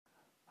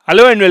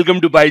Hello and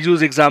welcome to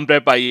Byjus Exam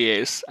Prep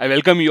IAS. I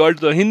welcome you all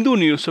to the Hindu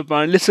newspaper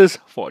analysis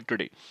for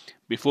today.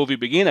 Before we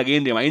begin,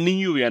 again reminding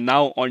you we are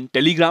now on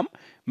Telegram.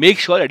 Make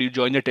sure that you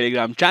join the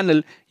Telegram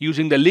channel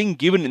using the link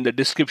given in the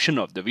description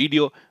of the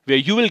video, where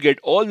you will get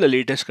all the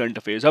latest current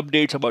affairs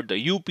updates about the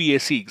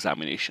UPSC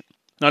examination.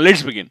 Now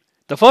let's begin.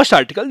 The first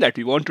article that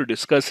we want to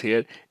discuss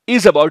here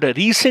is about a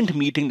recent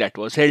meeting that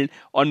was held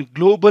on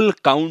global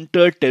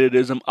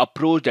counter-terrorism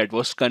approach that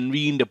was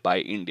convened by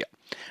India.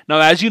 Now,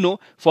 as you know,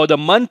 for the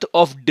month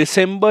of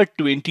December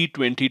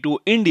 2022,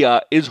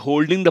 India is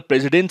holding the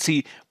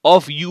presidency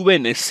of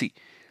UNSC.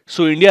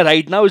 So, India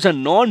right now is a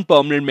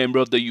non-permanent member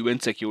of the UN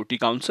Security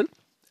Council.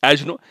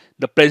 As you know,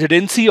 the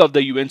presidency of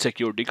the UN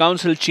Security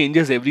Council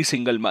changes every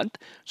single month.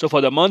 So,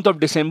 for the month of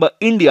December,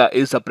 India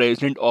is the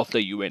president of the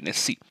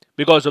UNSC,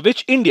 because of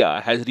which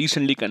India has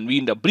recently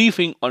convened a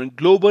briefing on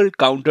global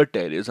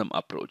counter-terrorism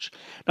approach.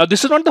 Now,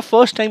 this is not the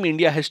first time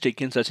India has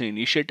taken such an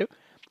initiative.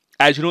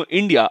 As you know,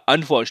 India,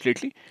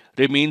 unfortunately,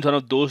 remains one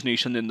of those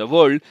nations in the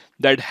world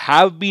that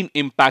have been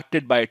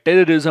impacted by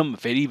terrorism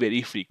very,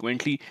 very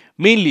frequently,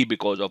 mainly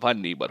because of our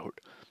neighborhood.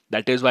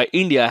 That is why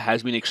India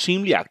has been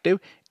extremely active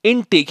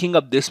in taking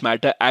up this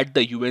matter at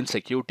the UN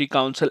Security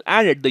Council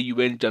and at the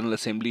UN General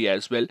Assembly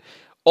as well.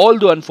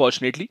 Although,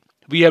 unfortunately,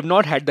 we have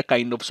not had the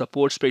kind of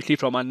support, especially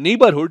from our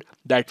neighborhood,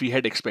 that we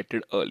had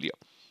expected earlier.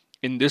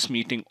 In this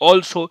meeting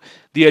also,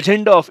 the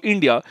agenda of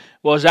India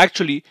was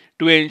actually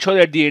to ensure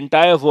that the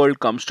entire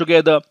world comes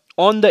together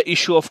on the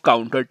issue of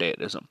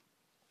counter-terrorism.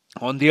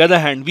 On the other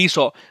hand, we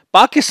saw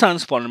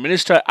Pakistan's foreign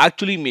minister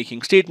actually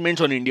making statements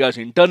on India's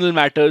internal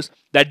matters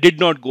that did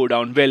not go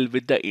down well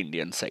with the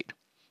Indian side.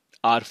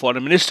 Our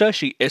foreign minister,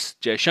 Shri S.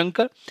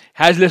 Jaishankar,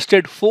 has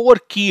listed 4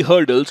 key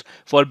hurdles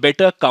for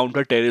better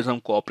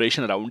counter-terrorism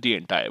cooperation around the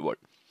entire world.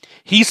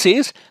 He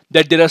says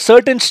that there are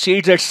certain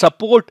states that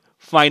support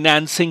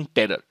financing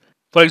terror.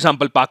 For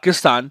example,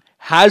 Pakistan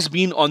has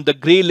been on the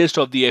grey list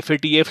of the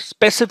FATF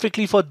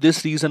specifically for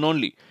this reason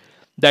only,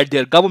 that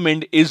their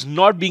government is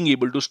not being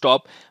able to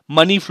stop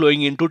money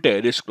flowing into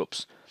terrorist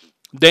groups.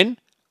 Then,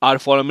 our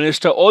foreign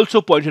minister also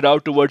pointed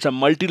out towards some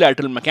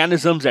multilateral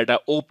mechanisms that are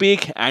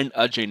opaque and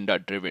agenda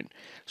driven.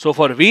 So,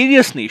 for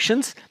various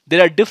nations,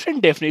 there are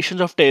different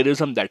definitions of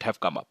terrorism that have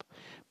come up.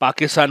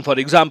 Pakistan, for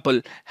example,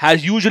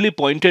 has usually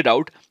pointed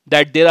out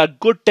that there are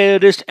good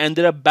terrorists and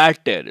there are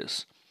bad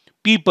terrorists.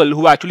 People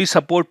who actually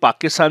support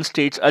Pakistan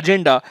state's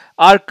agenda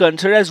are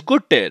considered as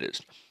good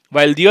terrorists,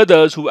 while the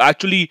others who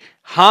actually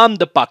harm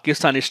the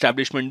Pakistan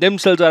establishment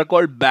themselves are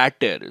called bad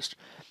terrorists.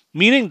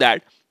 Meaning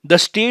that the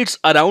states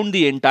around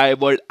the entire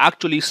world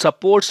actually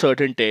support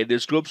certain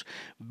terrorist groups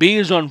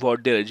based on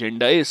what their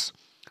agenda is.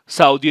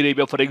 Saudi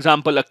Arabia, for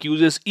example,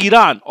 accuses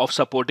Iran of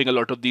supporting a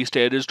lot of these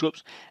terrorist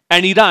groups,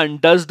 and Iran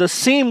does the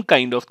same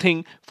kind of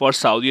thing for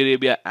Saudi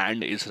Arabia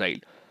and Israel.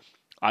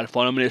 Our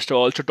foreign minister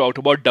also talked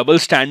about double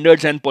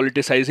standards and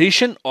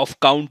politicization of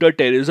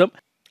counter-terrorism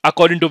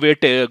according to where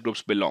terror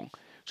groups belong.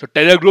 So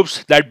terror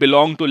groups that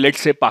belong to,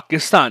 let's say,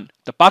 Pakistan,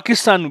 the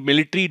Pakistan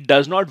military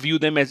does not view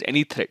them as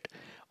any threat.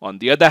 On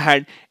the other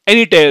hand,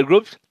 any terror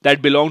groups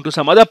that belong to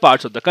some other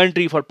parts of the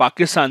country, for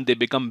Pakistan, they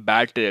become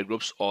bad terror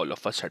groups all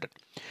of a sudden.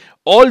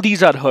 All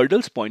these are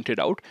hurdles pointed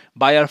out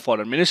by our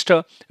foreign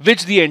minister,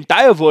 which the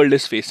entire world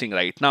is facing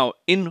right now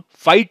in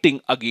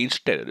fighting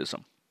against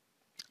terrorism.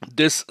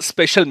 This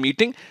special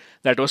meeting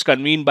that was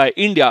convened by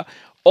India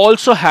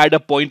also had a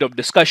point of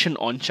discussion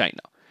on China.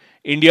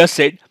 India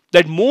said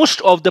that most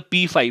of the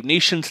P5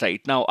 nations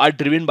right now are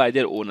driven by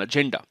their own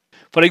agenda.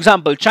 For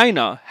example,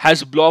 China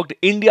has blocked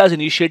India's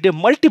initiative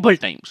multiple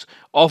times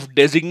of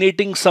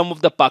designating some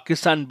of the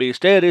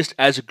Pakistan-based terrorists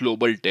as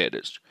global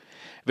terrorists.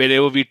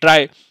 Whenever we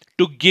try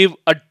to give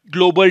a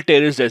global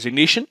terrorist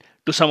designation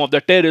to some of the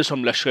terrorists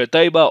from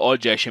Lashkar-e-Taiba or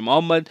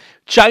Jaish-e-Mohammed,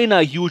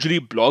 China usually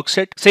blocks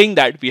it, saying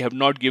that we have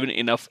not given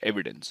enough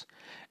evidence.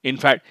 In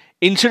fact,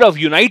 instead of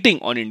uniting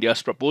on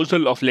India's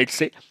proposal of, let's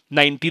say,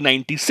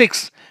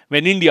 1996,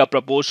 when India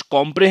proposed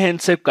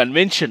comprehensive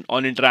convention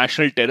on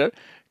international terror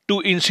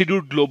to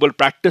institute global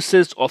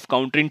practices of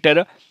countering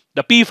terror,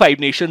 the P5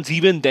 nations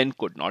even then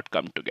could not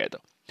come together.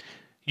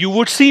 You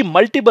would see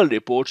multiple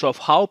reports of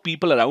how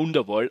people around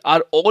the world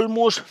are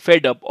almost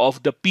fed up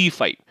of the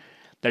P5,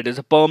 that is,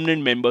 the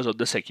permanent members of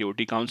the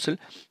Security Council,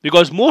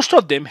 because most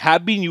of them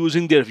have been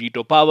using their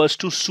veto powers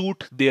to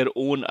suit their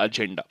own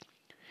agenda.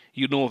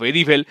 You know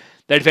very well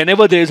that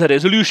whenever there is a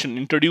resolution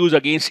introduced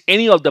against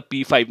any of the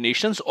P5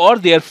 nations or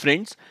their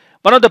friends,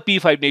 one of the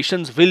P5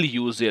 nations will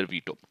use their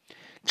veto.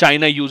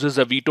 China uses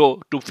a veto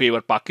to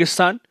favor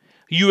Pakistan,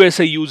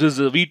 USA uses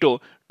a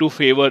veto to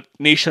favor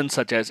nations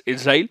such as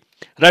Israel,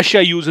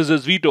 Russia uses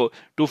its veto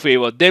to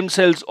favor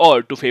themselves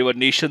or to favor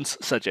nations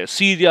such as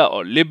Syria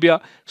or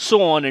Libya,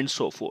 so on and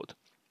so forth.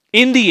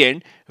 In the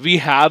end, we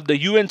have the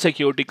UN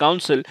Security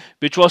Council,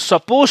 which was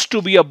supposed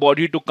to be a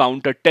body to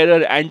counter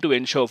terror and to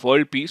ensure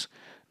world peace,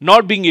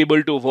 not being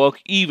able to work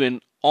even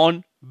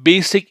on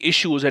basic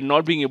issues and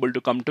not being able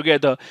to come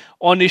together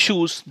on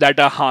issues that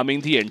are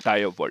harming the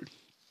entire world.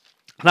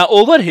 Now,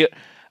 over here,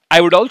 I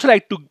would also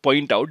like to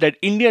point out that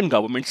Indian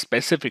government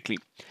specifically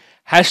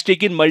has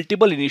taken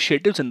multiple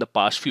initiatives in the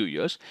past few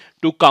years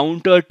to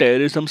counter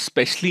terrorism,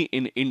 especially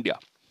in India.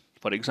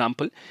 For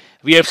example,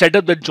 we have set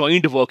up the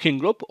Joint Working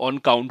Group on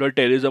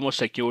Counter-Terrorism or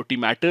Security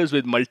Matters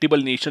with multiple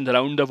nations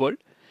around the world.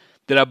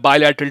 There are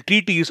bilateral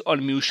treaties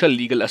on mutual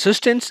legal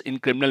assistance in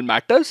criminal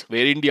matters,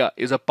 where India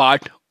is a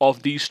part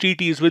of these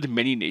treaties with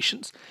many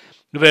nations,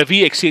 where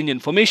we exchange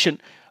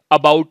information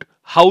about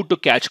how to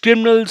catch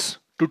criminals,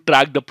 to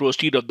track the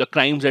proceeds of the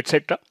crimes,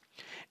 etc.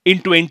 In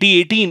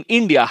 2018,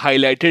 India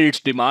highlighted its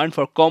demand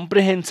for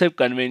comprehensive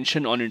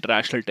convention on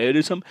international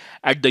terrorism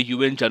at the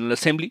UN General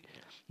Assembly.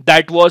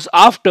 That was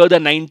after the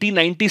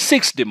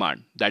 1996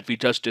 demand that we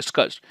just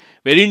discussed,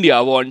 where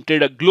India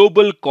wanted a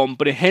global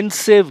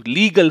comprehensive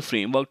legal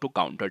framework to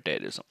counter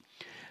terrorism.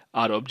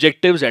 Our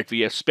objectives that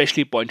we have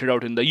specially pointed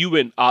out in the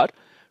UN are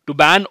to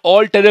ban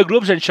all terror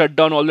groups and shut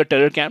down all the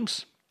terror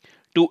camps,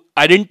 to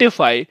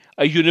identify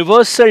a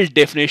universal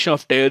definition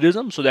of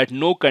terrorism so that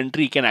no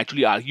country can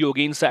actually argue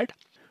against that,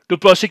 to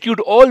prosecute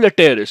all the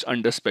terrorists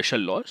under special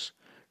laws,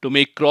 to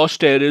make cross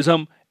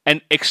terrorism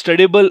an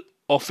extraditable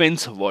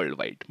offense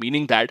worldwide,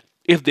 meaning that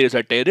if there is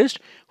a terrorist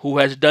who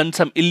has done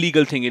some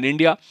illegal thing in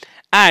India,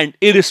 and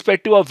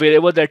irrespective of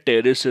wherever that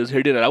terrorist is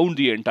hidden around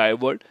the entire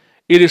world,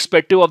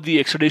 irrespective of the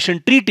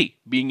extradition treaty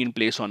being in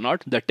place or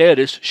not, the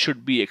terrorist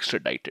should be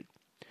extradited.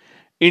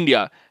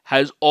 India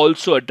has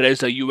also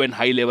addressed a UN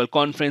high-level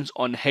conference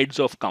on heads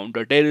of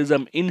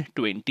counter-terrorism in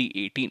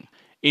 2018.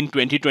 In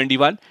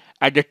 2021,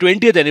 at the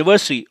 20th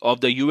anniversary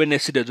of the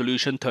UNSC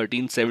Resolution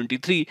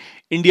 1373,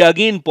 India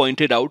again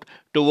pointed out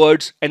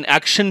towards an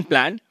action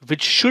plan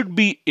which should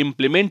be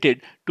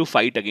implemented to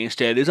fight against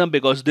terrorism,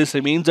 because this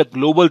remains a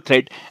global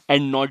threat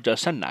and not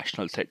just a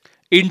national threat.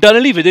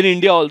 Internally within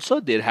India also,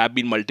 there have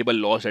been multiple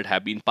laws that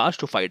have been passed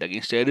to fight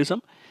against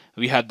terrorism.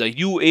 We have the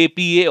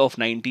UAPA of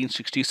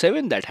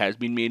 1967 that has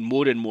been made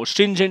more and more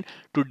stringent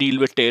to deal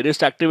with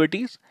terrorist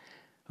activities.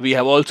 We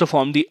have also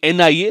formed the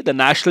NIA, the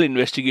National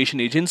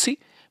Investigation Agency,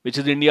 which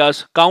is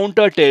India's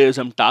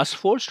counter-terrorism task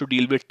force to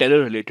deal with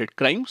terror-related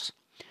crimes.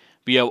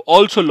 We have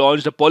also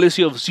launched a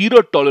policy of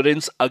zero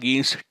tolerance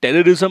against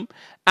terrorism,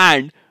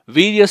 and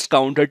various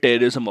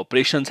counter-terrorism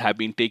operations have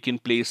been taking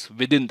place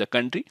within the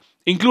country,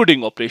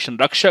 including Operation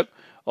Rakshak,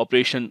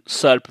 Operation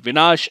Sarp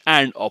Vinash,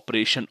 and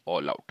Operation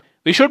All Out.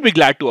 We should be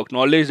glad to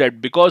acknowledge that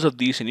because of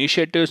these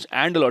initiatives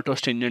and a lot of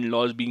stringent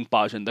laws being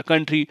passed in the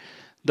country,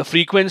 the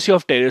frequency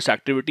of terrorist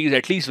activities,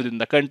 at least within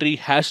the country,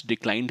 has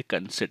declined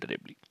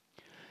considerably.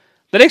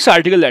 The next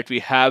article that we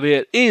have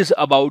here is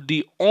about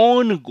the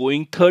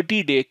ongoing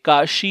 30-day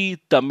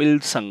Kashi Tamil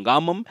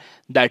Sangamam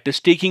that is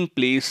taking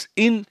place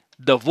in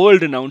the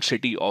world-renowned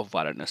city of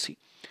Varanasi.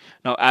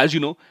 Now, as you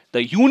know,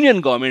 the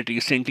Union government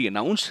recently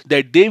announced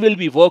that they will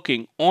be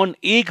working on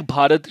Ek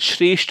Bharat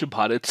Shresth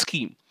Bharat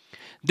scheme.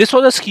 This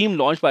was a scheme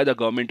launched by the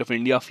government of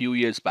India a few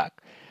years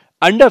back,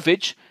 under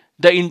which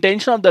the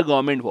intention of the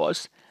government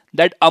was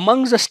that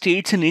amongst the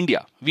states in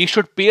India, we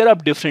should pair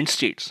up different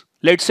states.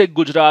 Let's say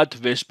Gujarat,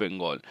 West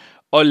Bengal,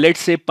 or let's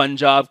say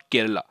Punjab,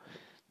 Kerala.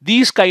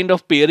 These kind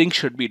of pairings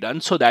should be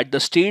done so that the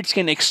states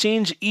can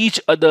exchange each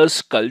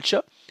other's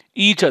culture,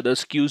 each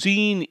other's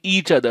cuisine,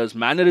 each other's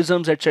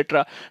mannerisms,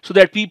 etc., so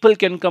that people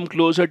can come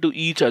closer to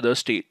each other's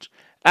states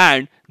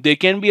and there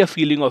can be a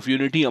feeling of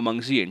unity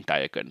amongst the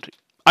entire country.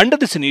 Under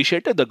this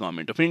initiative, the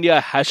government of India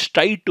has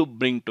tried to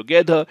bring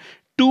together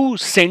two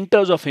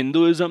centers of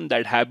Hinduism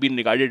that have been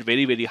regarded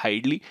very, very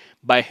highly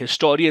by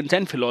historians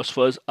and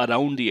philosophers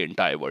around the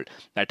entire world.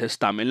 That is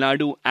Tamil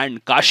Nadu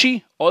and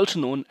Kashi, also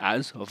known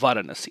as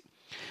Varanasi.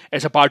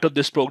 As a part of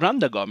this program,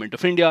 the government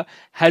of India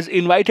has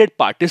invited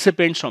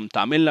participants from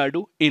Tamil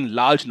Nadu in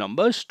large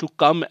numbers to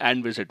come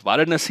and visit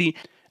Varanasi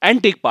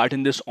and take part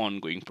in this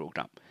ongoing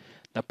program.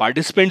 The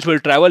participants will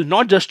travel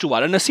not just to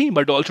Varanasi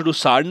but also to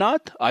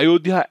Sarnath,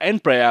 Ayodhya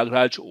and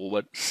Prayagraj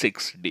over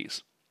 6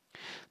 days.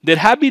 There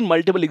have been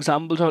multiple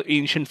examples of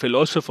ancient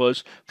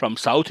philosophers from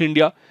South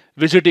India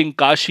visiting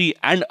Kashi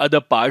and other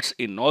parts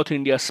in North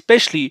India,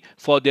 especially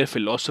for their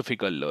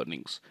philosophical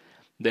learnings.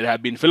 There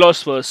have been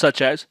philosophers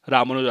such as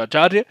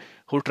Ramanujacharya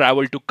who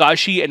travelled to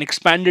Kashi and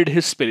expanded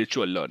his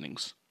spiritual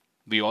learnings.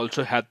 We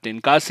also have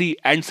Tenkasi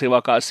and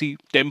Sevakasi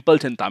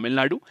temples in Tamil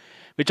Nadu,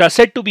 which are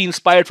said to be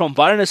inspired from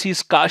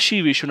Varanasi's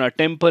Kashi Vishwanath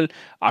temple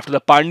after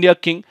the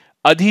Pandya king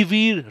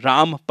Adhivir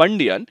Ram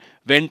Pandyan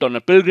went on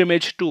a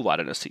pilgrimage to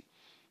Varanasi.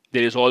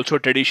 There is also a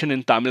tradition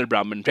in Tamil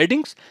Brahmin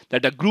weddings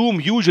that a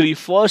groom usually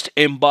first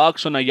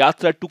embarks on a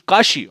yatra to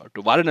Kashi or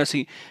to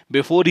Varanasi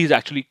before he is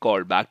actually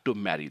called back to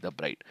marry the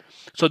bride.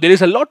 So there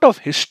is a lot of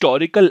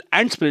historical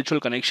and spiritual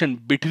connection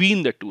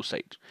between the two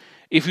sides.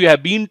 If you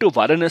have been to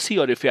Varanasi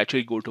or if you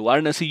actually go to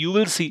Varanasi, you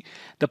will see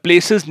the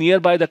places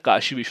nearby the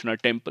Kashi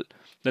Vishwanath temple.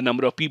 The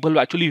number of people who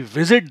actually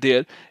visit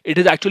there, it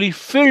is actually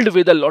filled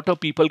with a lot of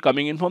people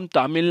coming in from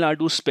Tamil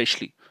Nadu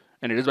especially.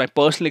 And it is my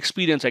personal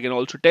experience, I can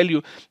also tell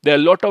you, there are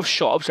a lot of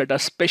shops that are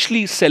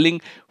specially selling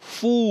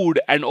food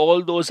and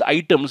all those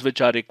items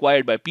which are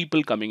required by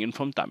people coming in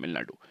from Tamil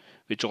Nadu,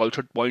 which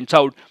also points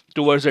out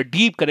towards a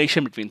deep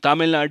connection between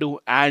Tamil Nadu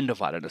and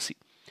Varanasi.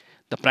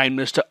 The Prime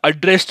Minister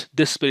addressed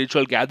this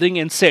spiritual gathering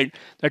and said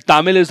that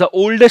Tamil is the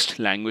oldest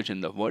language in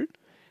the world.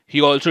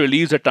 He also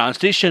released a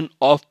translation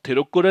of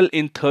Thirukkural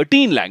in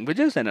 13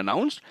 languages and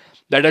announced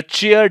that a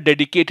chair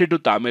dedicated to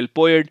Tamil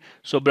poet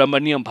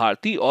Subramaniam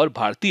Bharati or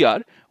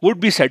Bhartiyar would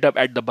be set up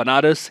at the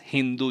Banaras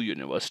Hindu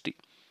University.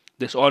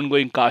 This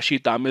ongoing Kashi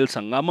Tamil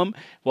Sangamam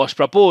was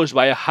proposed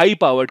by a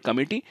high-powered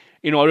committee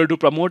in order to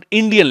promote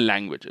Indian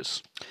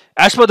languages.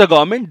 As per the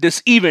government,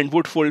 this event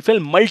would fulfill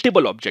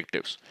multiple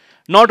objectives.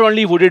 Not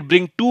only would it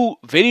bring two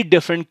very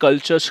different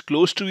cultures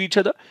close to each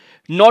other,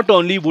 not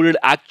only would it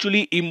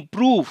actually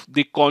improve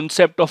the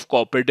concept of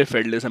cooperative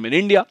federalism in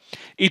India,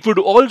 it would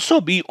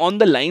also be on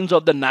the lines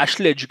of the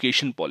national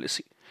education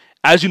policy.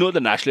 As you know, the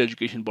National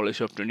Education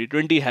Policy of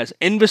 2020 has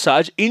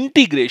envisaged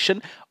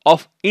integration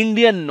of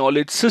Indian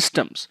knowledge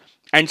systems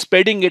and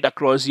spreading it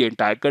across the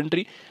entire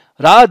country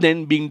rather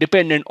than being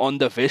dependent on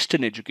the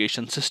Western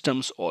education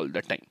systems all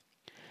the time.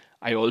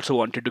 I also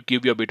wanted to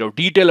give you a bit of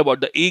detail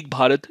about the Ek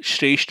Bharat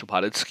Shresth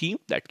Bharat scheme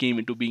that came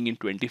into being in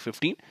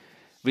 2015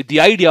 with the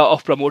idea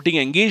of promoting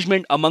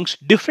engagement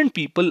amongst different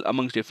people,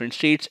 amongst different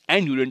states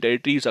and union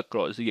territories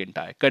across the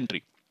entire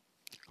country.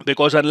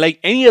 Because unlike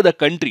any other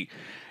country,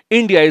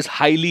 India is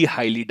highly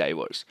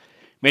diverse.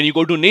 When you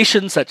go to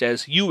nations such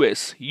as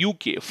US,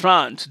 UK,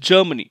 France,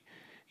 Germany,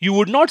 you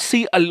would not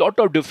see a lot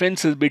of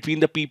differences between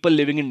the people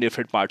living in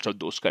different parts of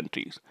those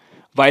countries.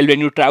 While when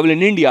you travel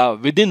in India,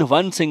 within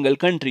one single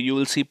country, you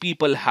will see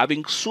people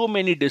having so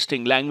many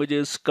distinct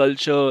languages,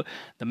 culture,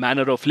 the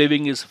manner of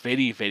living is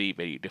very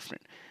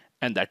different.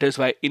 And that is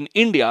why in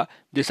India,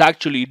 this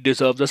actually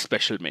deserves a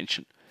special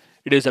mention.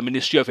 It is the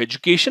Ministry of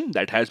Education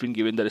that has been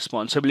given the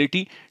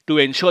responsibility to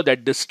ensure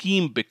that the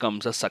scheme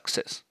becomes a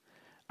success.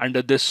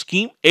 Under this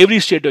scheme, every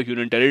state or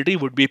union territory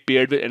would be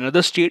paired with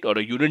another state or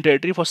a union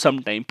territory for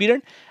some time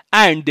period,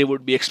 and they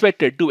would be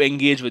expected to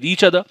engage with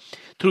each other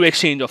through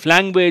exchange of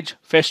language,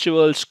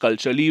 festivals,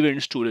 cultural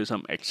events,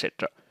 tourism,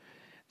 etc.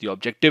 The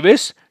objective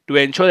is to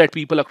ensure that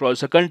people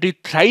across the country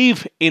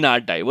thrive in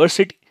our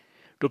diversity,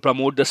 to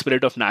promote the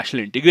spirit of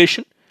national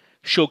integration,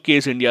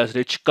 showcase India's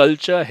rich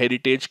culture,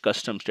 heritage,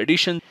 customs,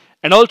 traditions,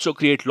 and also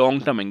create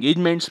long-term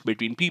engagements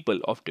between people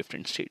of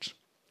different states.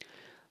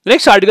 The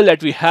next article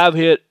that we have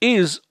here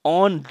is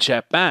on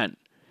Japan.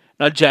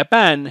 Now,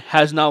 Japan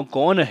has now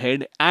gone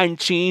ahead and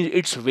changed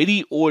its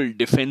very old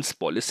defense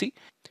policy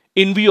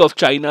in view of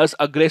China's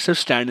aggressive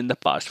stand in the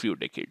past few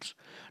decades.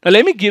 Now,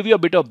 let me give you a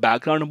bit of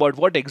background about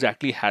what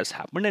exactly has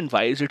happened and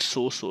why is it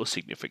so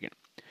significant.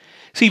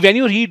 See, when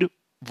you read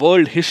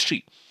world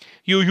history,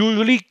 you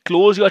usually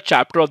close your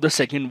chapter of the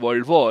Second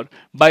World War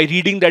by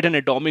reading that an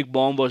atomic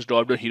bomb was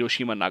dropped on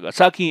Hiroshima and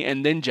Nagasaki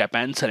and then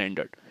Japan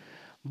surrendered.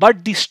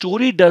 But the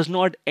story does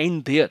not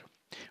end there.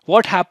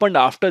 What happened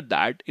after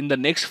that in the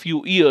next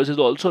few years is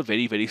also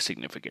very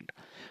significant.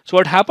 So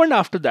what happened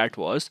after that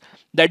was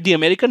that the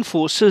American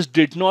forces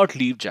did not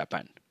leave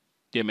Japan.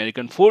 The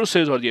American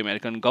forces or the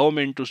American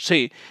government to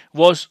say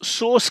was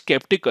so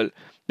skeptical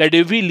that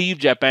if we leave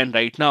Japan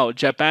right now,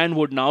 Japan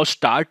would now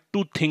start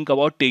to think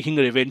about taking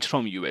revenge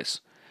from US.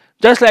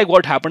 Just like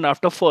what happened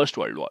after First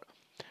World War.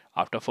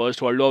 After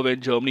First World War,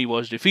 when Germany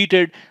was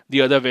defeated,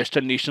 the other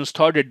Western nations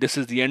thought that this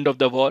is the end of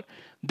the war.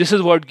 This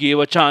is what gave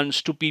a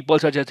chance to people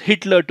such as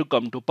Hitler to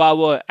come to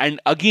power and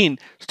again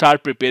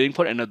start preparing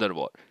for another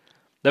war.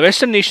 The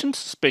Western nations,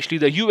 especially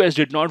the US,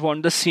 did not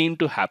want the same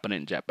to happen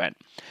in Japan.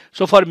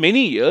 So for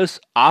many years,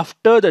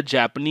 after the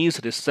Japanese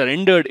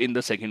surrendered in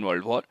the Second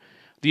World War,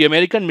 the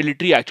American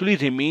military actually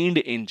remained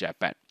in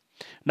Japan.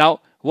 Now,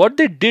 what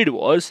they did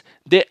was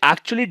they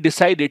actually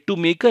decided to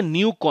make a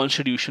new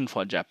constitution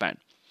for Japan.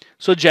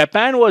 So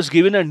Japan was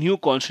given a new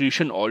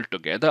constitution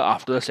altogether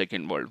after the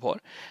Second World War,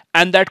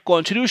 and that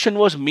constitution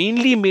was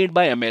mainly made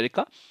by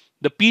America,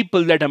 the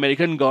people that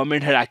American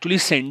government had actually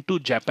sent to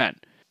Japan.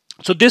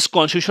 So this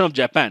constitution of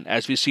Japan,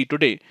 as we see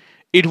today,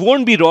 it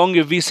won't be wrong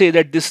if we say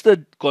that this is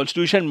the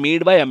constitution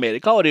made by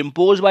America or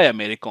imposed by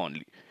America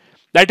only.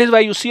 That is why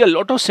you see a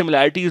lot of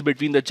similarities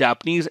between the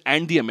Japanese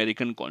and the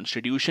American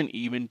constitution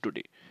even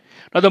today.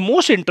 Now, the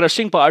most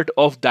interesting part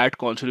of that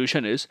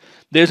constitution is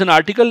there is an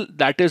article,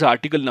 that is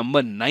article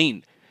number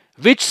 9,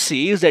 which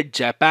says that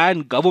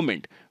Japan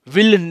government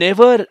will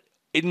never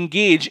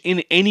engage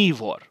in any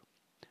war.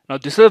 Now,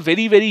 this is a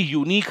very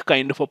unique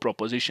kind of a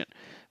proposition,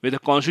 where the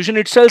constitution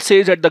itself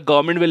says that the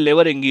government will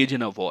never engage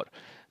in a war.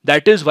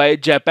 That is why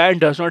Japan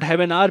does not have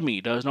an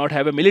army, does not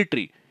have a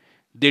military.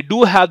 They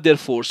do have their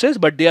forces,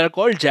 but they are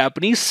called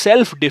Japanese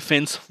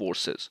self-defense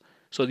forces.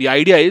 So the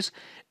idea is,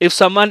 if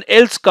someone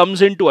else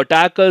comes in to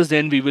attack us,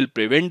 then we will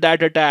prevent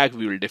that attack,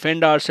 we will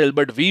defend ourselves,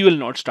 but we will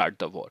not start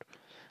the war.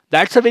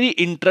 That's a very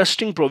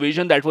interesting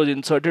provision that was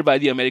inserted by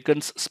the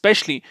Americans,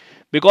 especially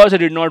because they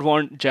did not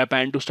want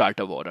Japan to start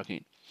a war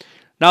again.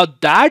 Now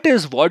that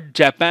is what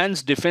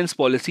Japan's defense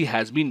policy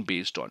has been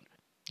based on.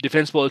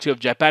 Defense policy of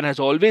Japan has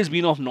always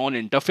been of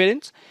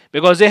non-interference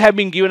because they have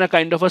been given a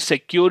kind of a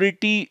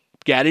security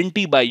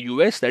guarantee by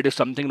US that if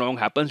something wrong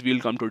happens, we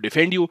will come to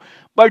defend you,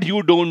 but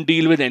you don't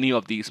deal with any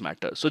of these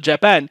matters. So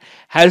Japan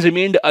has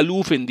remained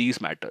aloof in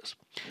these matters.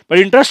 But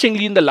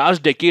interestingly, in the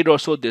last decade or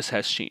so, this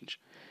has changed.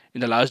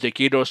 in the last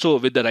decade or so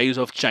with the rise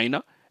of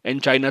China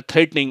and China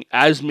threatening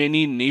as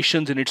many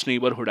nations in its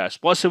neighborhood as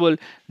possible.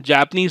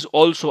 Japanese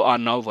also are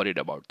now worried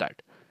about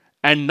that.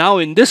 And now,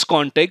 in this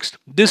context,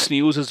 this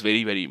news is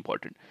very, very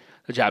important.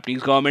 The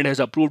Japanese government has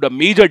approved a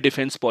major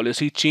defense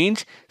policy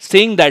change,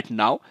 saying that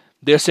now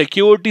their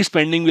security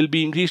spending will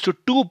be increased to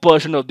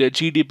 2% of their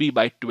GDP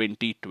by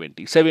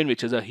 2027,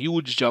 which is a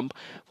huge jump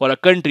for a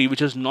country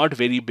which is not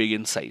very big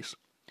in size.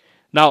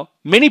 Now,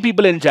 many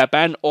people in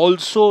Japan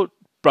also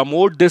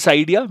promote this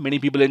idea. Many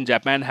people in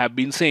Japan have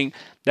been saying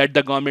that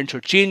the government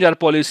should change our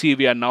policy.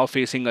 We are now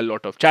facing a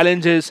lot of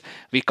challenges.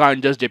 We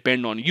can't just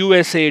depend on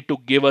USA to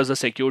give us a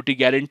security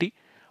guarantee.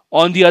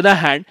 On the other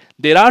hand,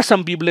 there are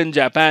some people in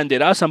Japan,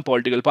 there are some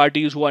political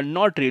parties who are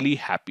not really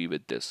happy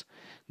with this.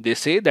 They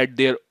say that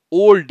their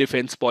old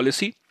defense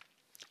policy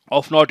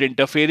of not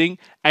interfering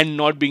and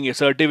not being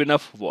assertive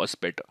enough was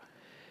better.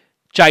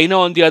 China,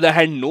 on the other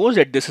hand, knows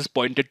that this is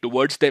pointed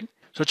towards them.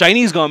 So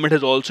Chinese government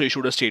has also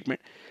issued a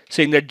statement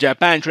saying that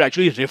Japan should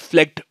actually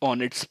reflect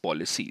on its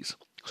policies.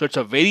 So it's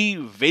a very,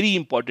 very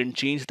important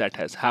change that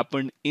has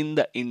happened in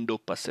the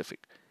Indo-Pacific.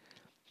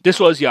 This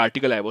was the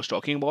article I was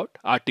talking about,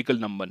 article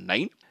number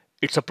 9.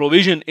 It's a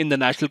provision in the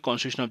National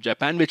Constitution of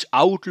Japan which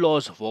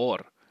outlaws war,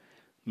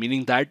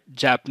 meaning that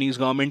Japanese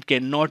government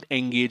cannot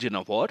engage in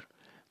a war.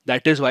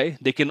 That is why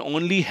they can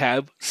only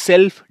have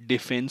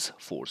self-defense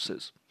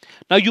forces.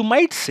 Now you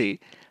might say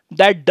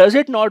that does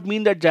it not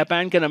mean that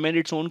Japan can amend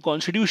its own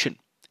constitution?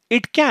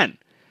 It can.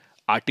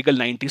 Article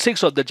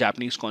 96 of the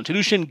Japanese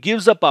constitution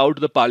gives the power to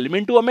the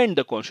parliament to amend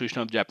the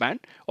constitution of Japan,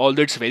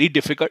 although it's very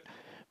difficult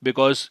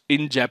because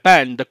in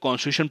Japan the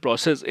constitution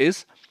process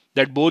is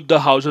that both the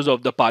houses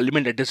of the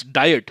parliament, that is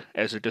diet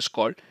as it is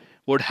called,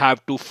 would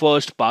have to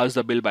first pass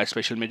the bill by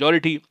special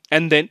majority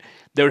and then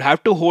they would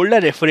have to hold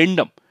a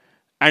referendum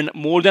and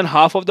more than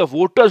half of the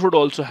voters would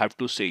also have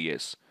to say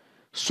yes.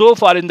 So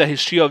far in the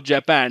history of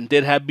Japan,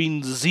 there have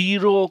been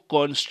zero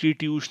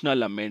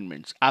constitutional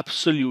amendments,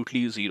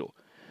 absolutely zero.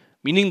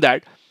 Meaning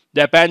that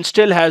Japan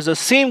still has the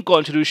same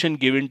constitution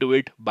given to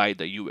it by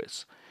the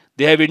US.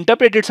 They have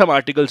interpreted some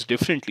articles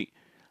differently.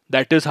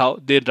 That is how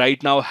they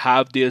right now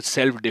have their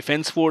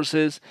self-defense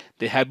forces.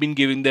 They have been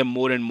giving them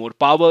more and more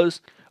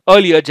powers.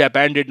 Earlier,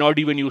 Japan did not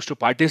even used to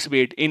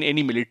participate in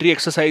any military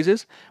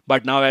exercises.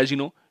 But now, as you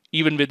know,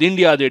 even with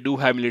India, they do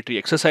have military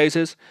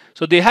exercises.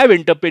 So they have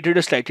interpreted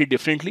it slightly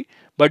differently,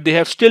 but they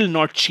have still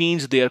not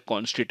changed their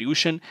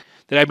constitution.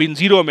 There have been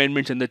zero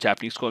amendments in the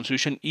Japanese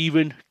constitution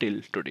even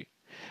till today.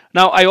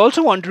 Now, I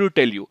also wanted to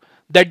tell you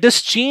that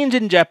this change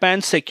in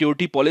Japan's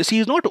security policy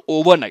is not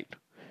overnight.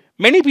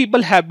 Many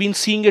people have been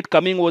seeing it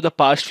coming over the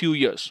past few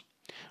years.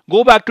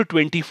 Go back to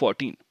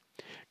 2014.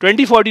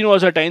 2014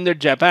 was a time that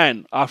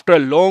Japan, after a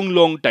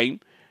long time,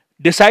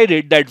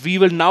 decided that we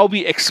will now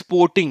be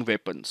exporting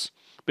weapons.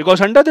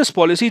 Because under this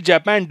policy,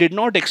 Japan did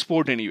not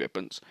export any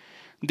weapons.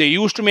 They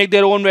used to make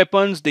their own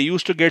weapons. They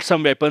used to get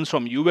some weapons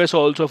from US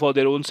also for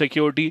their own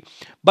security.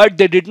 But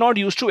they did not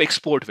used to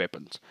export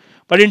weapons.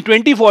 But in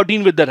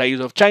 2014, with the rise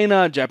of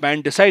China,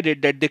 Japan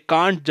decided that they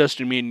can't just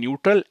remain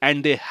neutral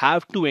and they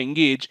have to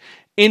engage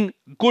in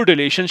good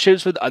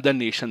relationships with other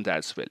nations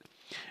as well.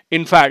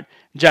 In fact,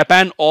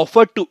 Japan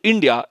offered to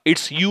India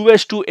its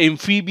US-2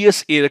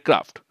 amphibious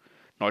aircraft.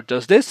 Not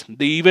just this,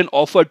 they even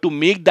offered to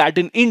make that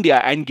in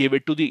India and give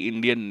it to the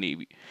Indian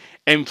Navy.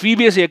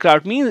 Amphibious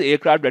aircraft means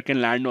aircraft that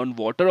can land on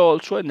water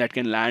also and that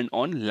can land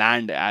on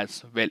land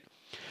as well.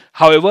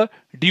 However,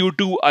 due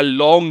to a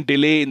long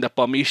delay in the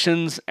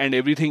permissions and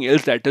everything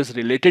else that is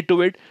related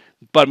to it,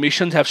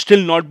 permissions have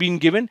still not been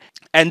given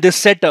and this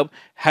setup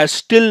has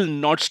still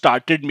not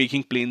started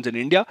making planes in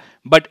India.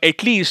 But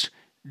at least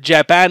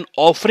Japan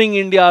offering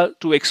India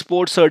to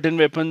export certain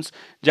weapons,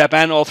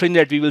 Japan offering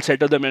that we will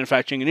set up the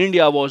manufacturing in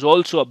India was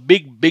also a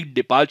big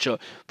departure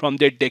from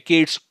their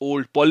decades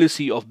old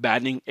policy of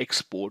banning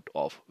export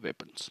of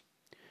weapons.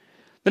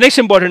 The next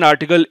important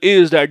article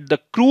is that the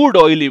crude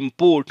oil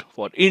import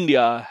for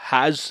India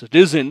has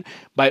risen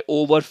by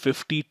over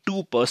 52%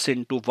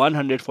 to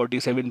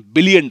 $147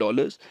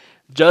 billion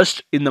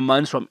just in the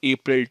months from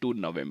April to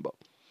November.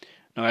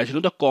 Now, as you know,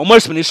 the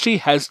Commerce Ministry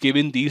has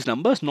given these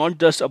numbers, not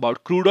just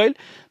about crude oil.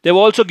 They've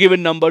also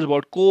given numbers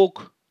about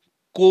coke,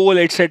 coal,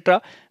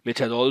 etc., which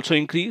has also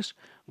increased.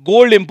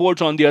 Gold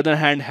imports, on the other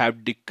hand,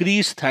 have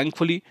decreased,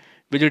 thankfully.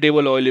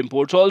 Vegetable oil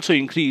imports also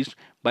increased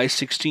by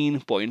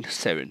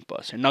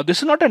 16.7%. Now, this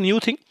is not a new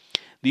thing.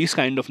 These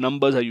kind of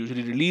numbers are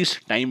usually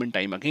released time and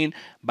time again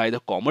by the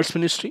Commerce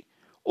Ministry.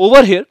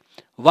 Over here,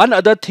 one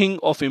other thing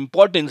of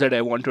importance that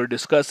I want to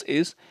discuss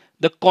is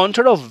the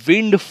concept of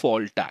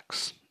windfall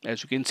tax.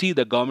 As you can see,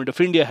 the government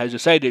of India has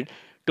decided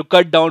to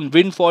cut down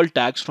windfall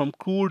tax from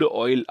crude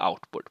oil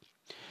output.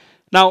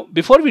 Now,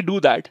 before we do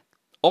that,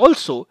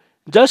 also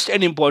just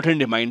an important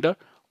reminder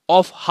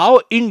of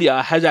how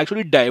India has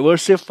actually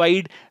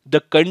diversified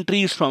the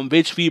countries from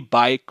which we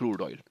buy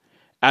crude oil.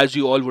 As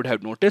you all would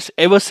have noticed,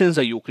 ever since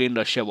the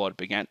Ukraine-Russia war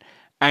began,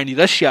 and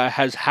Russia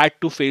has had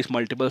to face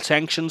multiple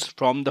sanctions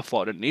from the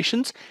foreign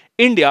nations,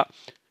 India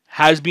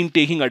has been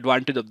taking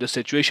advantage of this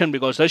situation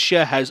because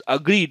Russia has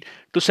agreed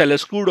to sell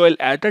us crude oil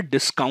at a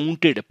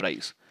discounted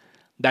price.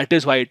 That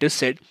is why it is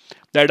said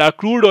that our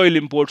crude oil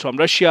imports from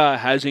Russia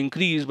has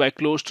increased by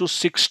close to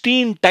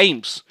 16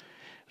 times.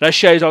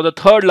 Russia is now the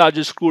third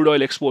largest crude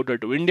oil exporter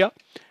to India,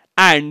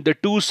 and the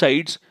two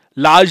sides,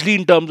 largely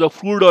in terms of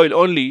crude oil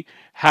only,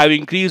 have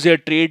increased their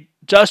trade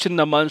just in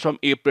the months from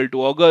April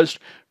to August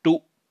to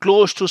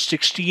close to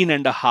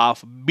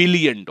 $16.5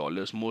 billion.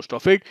 Most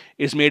of it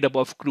is made up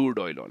of crude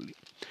oil only.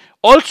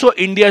 Also,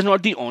 India is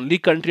not the only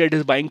country that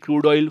is buying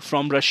crude oil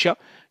from Russia.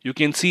 You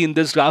can see in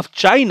this graph,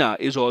 China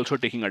is also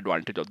taking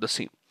advantage of the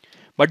same.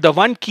 But the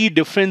one key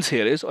difference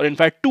here is, or in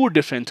fact, two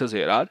differences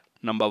here are,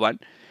 number one,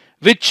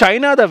 with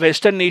China, the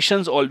Western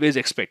nations always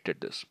expected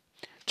this.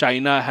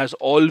 China has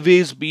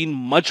always been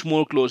much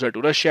more closer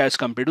to Russia as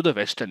compared to the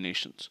Western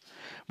nations.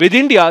 With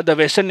India, the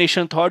Western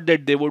nation thought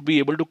that they would be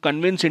able to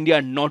convince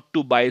India not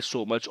to buy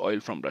so much oil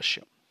from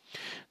Russia.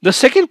 The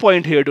second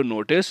point here to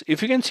notice,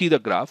 if you can see the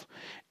graph,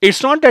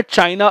 it's not that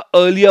China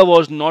earlier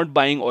was not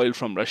buying oil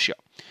from Russia.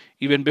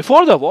 Even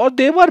before the war,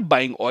 they were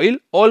buying oil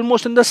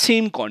almost in the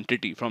same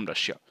quantity from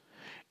Russia.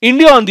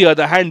 India, on the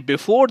other hand,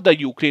 before the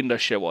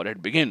Ukraine-Russia war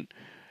had begun,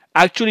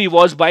 actually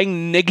was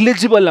buying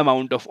negligible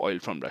amount of oil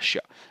from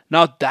Russia.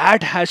 Now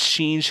that has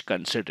changed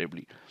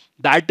considerably.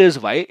 That is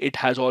why it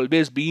has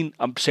always been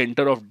a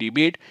center of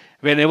debate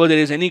whenever there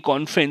is any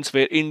conference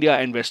where India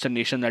and Western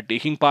nations are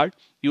taking part.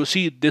 You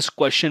see this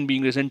question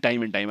being risen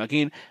time and time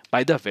again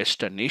by the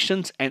Western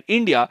nations, and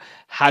India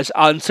has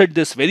answered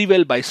this very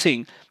well by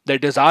saying that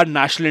it is our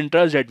national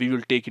interest that we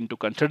will take into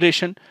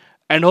consideration.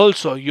 And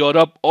also,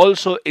 Europe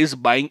also is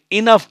buying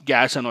enough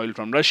gas and oil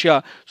from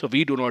Russia, so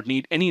we do not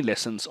need any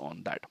lessons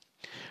on that.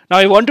 Now,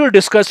 I want to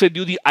discuss with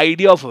you the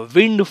idea of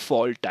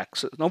windfall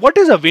taxes. Now, what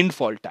is a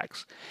windfall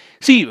tax?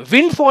 See,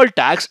 windfall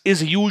tax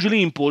is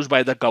usually imposed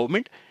by the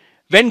government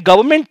when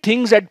government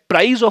thinks that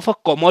price of a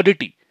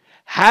commodity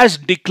has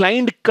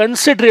declined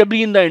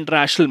considerably in the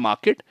international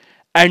market,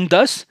 and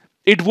thus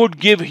it would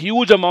give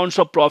huge amounts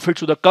of profits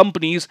to the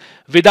companies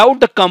without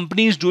the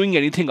companies doing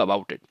anything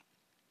about it.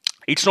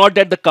 It's not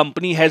that the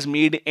company has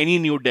made any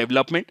new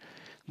development,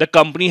 the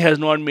company has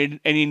not made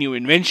any new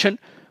invention,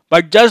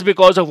 but just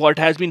because of what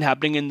has been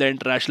happening in the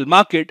international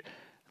market,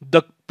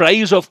 the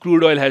price of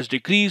crude oil has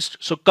decreased,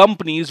 so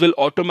companies will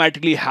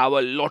automatically have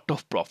a lot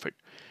of profit.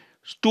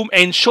 To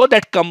ensure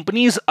that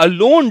companies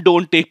alone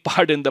don't take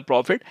part in the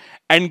profit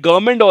and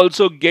government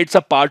also gets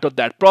a part of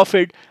that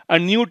profit, a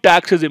new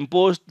tax is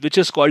imposed which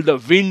is called the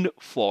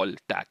windfall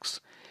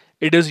tax.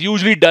 It is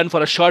usually done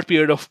for a short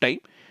period of time.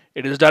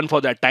 It is done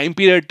for that time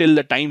period till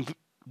the time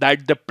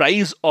that the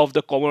price of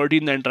the commodity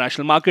in the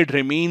international market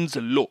remains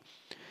low.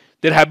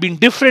 There have been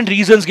different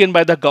reasons given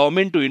by the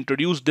government to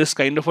introduce this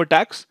kind of a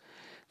tax.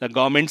 The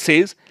government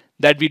says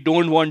that we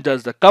don't want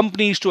just the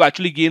companies to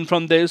actually gain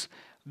from this.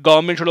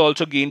 Government should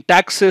also gain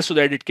taxes so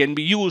that it can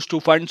be used to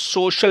fund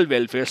social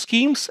welfare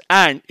schemes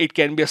and it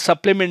can be a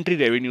supplementary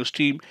revenue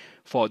stream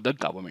for the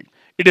government.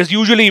 It is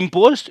usually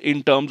imposed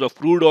in terms of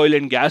crude oil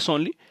and gas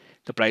only.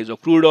 The price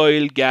of crude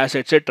oil, gas,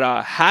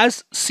 etc.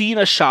 has seen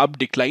a sharp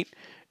decline.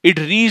 It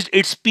reached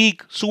its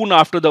peak soon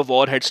after the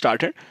war had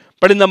started.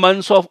 But in the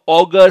months of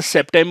August,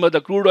 September,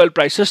 the crude oil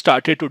prices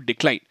started to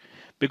decline,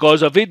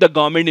 because of which the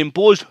government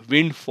imposed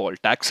windfall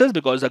taxes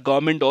because the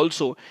government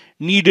also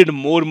needed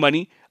more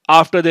money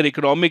after their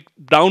economic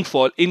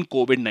downfall in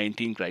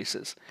COVID-19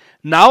 crisis.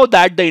 Now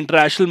that the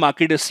international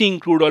market is seeing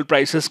crude oil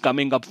prices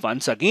coming up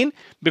once again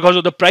because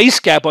of the price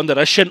cap on the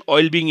Russian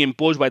oil being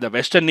imposed by the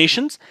Western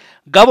nations,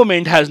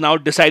 government has now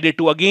decided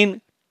to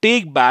again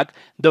take back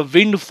the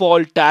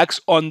windfall tax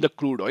on the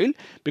crude oil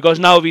because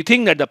now we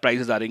think that the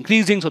prices are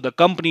increasing, so the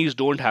companies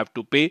don't have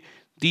to pay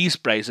these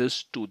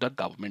prices to the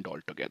government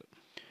altogether.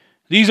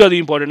 These are the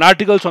important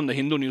articles on the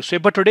Hindu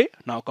newspaper today.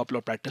 Now a couple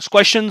of practice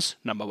questions.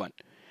 Number one,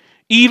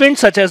 events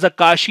such as the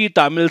Kashi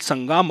Tamil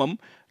Sangamam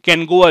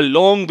can go a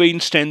long way in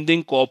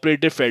strengthening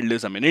cooperative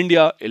federalism in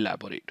India.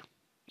 Elaborate.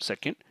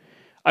 Second,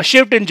 a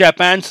shift in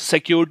Japan's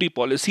security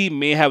policy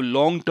may have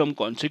long-term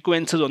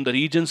consequences on the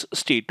region's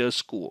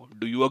status quo.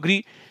 Do you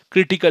agree?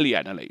 Critically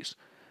analyze.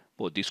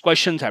 Both these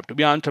questions have to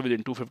be answered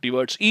within 250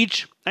 words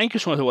each. Thank you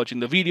so much for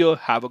watching the video.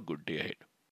 Have a good day ahead.